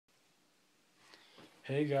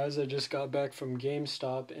Hey guys, I just got back from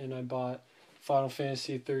GameStop and I bought Final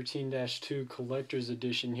Fantasy XIII-2 Collector's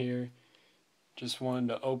Edition here. Just wanted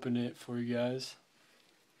to open it for you guys.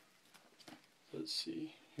 Let's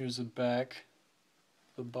see. Here's the back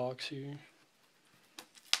of the box here.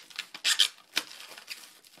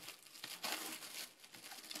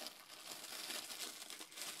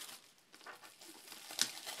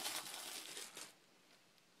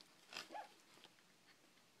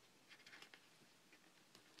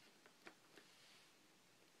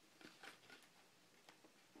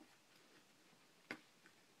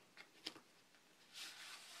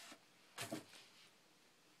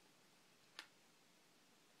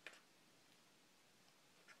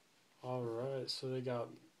 Alright, so they got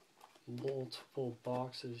multiple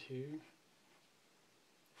boxes here.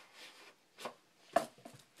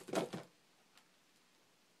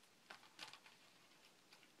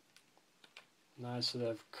 Nice, so they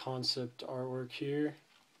have concept artwork here.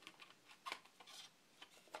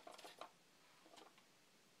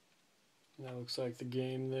 And that looks like the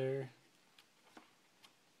game there.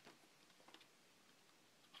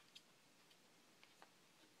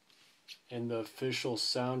 And the official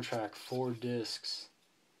soundtrack, 4 discs.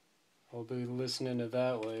 I'll be listening to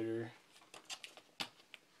that later.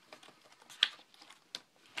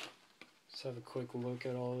 Let's have a quick look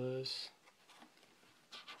at all this.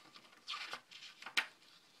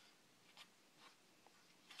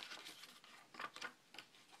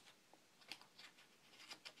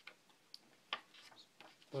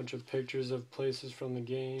 Bunch of pictures of places from the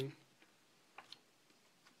game.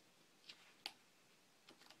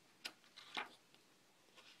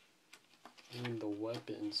 And the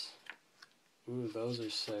weapons. Ooh, those are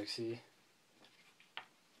sexy.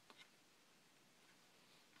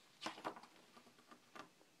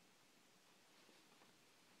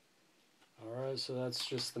 Alright, so that's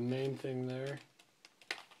just the main thing there.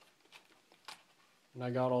 And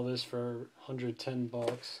I got all this for 110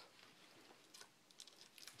 bucks.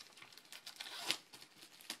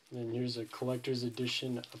 And then here's a collector's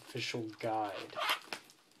edition official guide.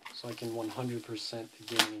 So I can 100%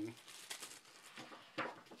 the game.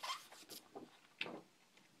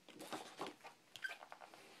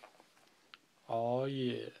 Oh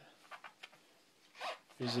yeah.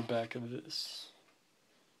 Here's the back of this.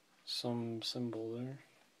 Some symbol there.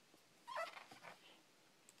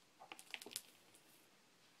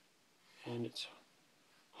 And it's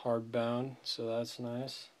hardbound, so that's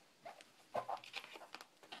nice.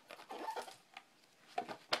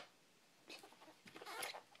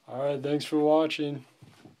 Alright, thanks for watching.